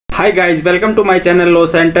Hi guys, welcome to my channel law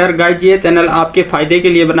centre. Guys, ये channel आपके फायदे के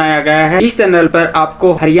लिए बनाया गया है। इस चैनल पर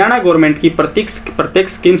आपको हरियाणा गवर्नमेंट की प्रत्येक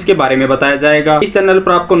स्कीम्स के बारे में बताया जाएगा। इस चैनल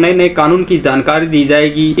पर आपको नए नए कानून की जानकारी दी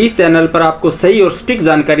जाएगी। इस चैनल पर आपको सही और सटीक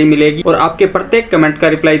जानकारी मिलेगी और आपके प्रत्येक कमेंट का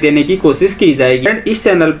रिप्लाई देने की कोशिश की जाएगी। एंड इस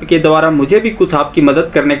चैनल के द्वारा मुझे भी कुछ आपकी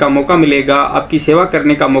मदद करने का मौका मिलेगा, आपकी सेवा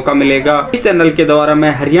करने का मौका मिलेगा। इस चैनल के द्वारा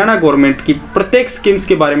मैं हरियाणा गवर्नमेंट की प्रत्येक स्कीम्स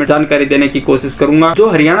के बारे में जानकारी देने की कोशिश करूंगा। जो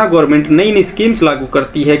हरियाणा गवर्नमेंट नई नई स्कीम्स लागू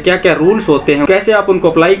करती है, क्या क्या रूल्स होते हैं, कैसे आप उनको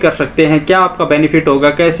अप्लाई कर सकते हैं, क्या आपका बेनिफिट होगा,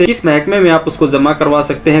 कैसे किस महकमे में आप उसको जमा करवा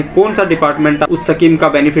सकते हैं, कौन सा डिपार्टमेंट उस स्कीम का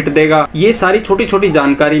बेनिफिट देगा, ये सारी छोटी छोटी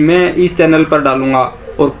जानकारी मैं इस चैनल पर डालूंगा।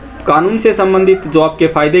 और कानून से संबंधित जो आपके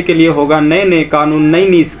फायदे के लिए होगा, नए नए कानून, नई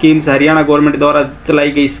नई स्कीम्स, हरियाणा गवर्नमेंट द्वारा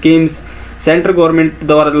चलाई गई स्कीम्स, सेंट्रल गवर्नमेंट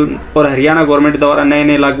द्वारा और हरियाणा गवर्नमेंट द्वारा नए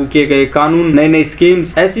नए लागू किए गए कानून, नई नई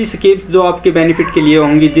स्कीम्स, ऐसी स्कीम्स जो आपके बेनिफिट के लिए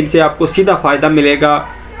होंगी, जिनसे आपको सीधा फायदा मिलेगा।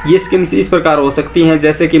 ये स्कीम्स इस प्रकार हो सकती हैं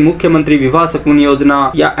जैसे कि मुख्यमंत्री विवाह शगुन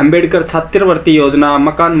योजना या अंबेडकर छात्रवृत्ति योजना,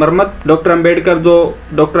 मकान मरम्मत, डॉक्टर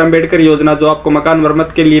अंबेडकर योजना जो आपको मकान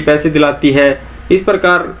मरम्मत के लिए पैसे दिलाती है। इस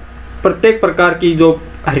प्रकार प्रत्येक प्रकार की जो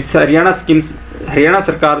हरियाणा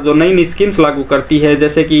सरकार जो नई नई स्कीम्स लागू करती है,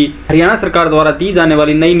 जैसे कि हरियाणा सरकार द्वारा दी जाने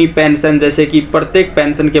वाली नई नई पेंशन, जैसे कि प्रत्येक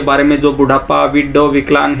पेंशन के बारे में, जो बुढ़ापा, विडो,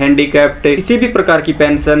 विकलांग, हैंडीकैप्ड, किसी भी प्रकार की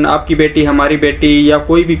पेंशन, आपकी बेटी हमारी बेटी, या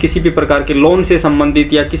कोई भी किसी भी प्रकार के लोन से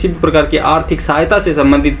संबंधित या किसी भी प्रकार की आर्थिक सहायता से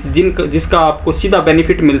संबंधित जिसका आपको सीधा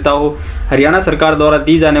बेनिफिट मिलता हो, हरियाणा सरकार द्वारा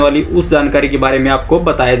दी जाने वाली उस जानकारी के बारे में आपको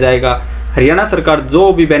बताया जाएगा। हरियाणा सरकार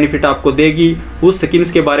जो भी बेनिफिट आपको देगी उस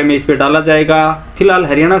स्कीम्स के बारे में इस पे डाला जाएगा। फिलहाल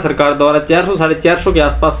हरियाणा सरकार द्वारा 400-450 के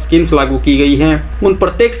आसपास स्कीम्स लागू की गई हैं। उन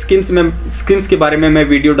प्रत्येक स्कीम्स के बारे में मैं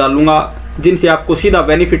वीडियो डालूंगा, जिनसे आपको सीधा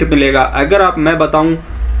बेनिफिट मिलेगा।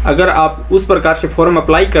 अगर आप उस प्रकार से फॉर्म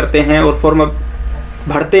अप्लाई करते हैं और फॉर्म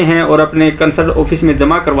भरते हैं और अपने कंसर्न ऑफिस में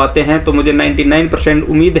जमा करवाते हैं, तो मुझे 99%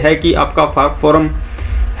 उम्मीद है कि आपका फॉर्म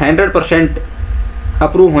 100%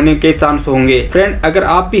 अप्रूव होने के चांस होंगे। फ्रेंड, अगर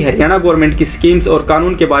आप भी हरियाणा गवर्नमेंट की स्कीम्स और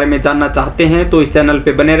कानून के बारे में जानना चाहते हैं तो इस चैनल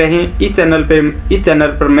पे बने रहें। इस चैनल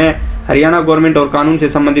पर मैं हरियाणा गवर्नमेंट और कानून से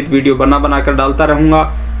संबंधित वीडियो बना कर डालता रहूँगा।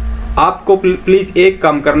 आपको प्लीज़ एक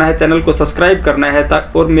काम करना है, चैनल को सब्सक्राइब करना है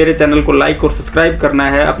और मेरे चैनल को लाइक और सब्सक्राइब करना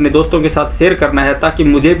है, अपने दोस्तों के साथ शेयर करना है, ताकि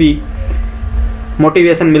मुझे भी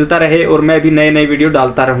मोटिवेशन मिलता रहे और मैं भी नए नए वीडियो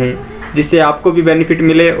डालता रहूँ, जिससे आपको भी बेनिफिट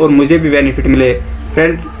मिले और मुझे भी बेनिफिट मिले।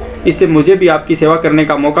 फ्रेंड, इससे मुझे भी आपकी सेवा करने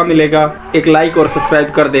का मौका मिलेगा। एक लाइक और सब्सक्राइब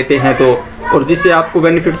कर देते हैं तो, और जिससे आपको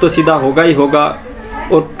बेनिफिट तो सीधा होगा ही होगा,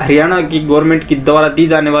 और हरियाणा की गवर्नमेंट की द्वारा दी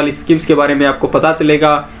जाने वाली स्कीम्स के बारे में आपको पता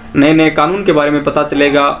चलेगा, नए नए कानून के बारे में पता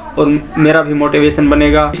चलेगा और मेरा भी मोटिवेशन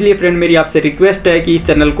बनेगा। इसलिए फ्रेंड, मेरी आपसे रिक्वेस्ट है कि इस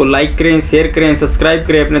चैनल को लाइक करें, शेयर करें, सब्सक्राइब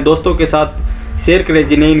करें, अपने दोस्तों के साथ शेयर करें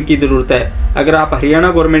जिन्हें इनकी ज़रूरत है। अगर आप हरियाणा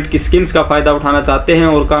गवर्नमेंट की स्कीम्स का फ़ायदा उठाना चाहते हैं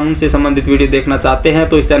और कानून से संबंधित वीडियो देखना चाहते हैं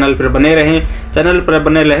तो इस चैनल पर बने रहें। चैनल पर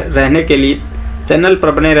बने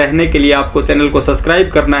रहने के लिए आपको चैनल को सब्सक्राइब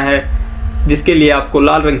करना है, जिसके लिए आपको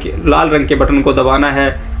लाल रंग के बटन को दबाना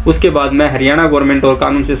है। उसके बाद मैं हरियाणा गवर्नमेंट और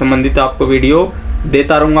कानून से संबंधित आपको वीडियो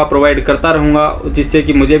देता रहूँगा, प्रोवाइड करता रहूँगा, जिससे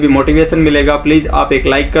कि मुझे भी मोटिवेशन मिलेगा। प्लीज़ आप एक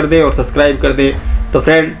लाइक कर दें और सब्सक्राइब कर दें। तो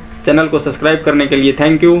फ्रेंड, चैनल को सब्सक्राइब करने के लिए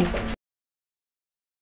थैंक यू।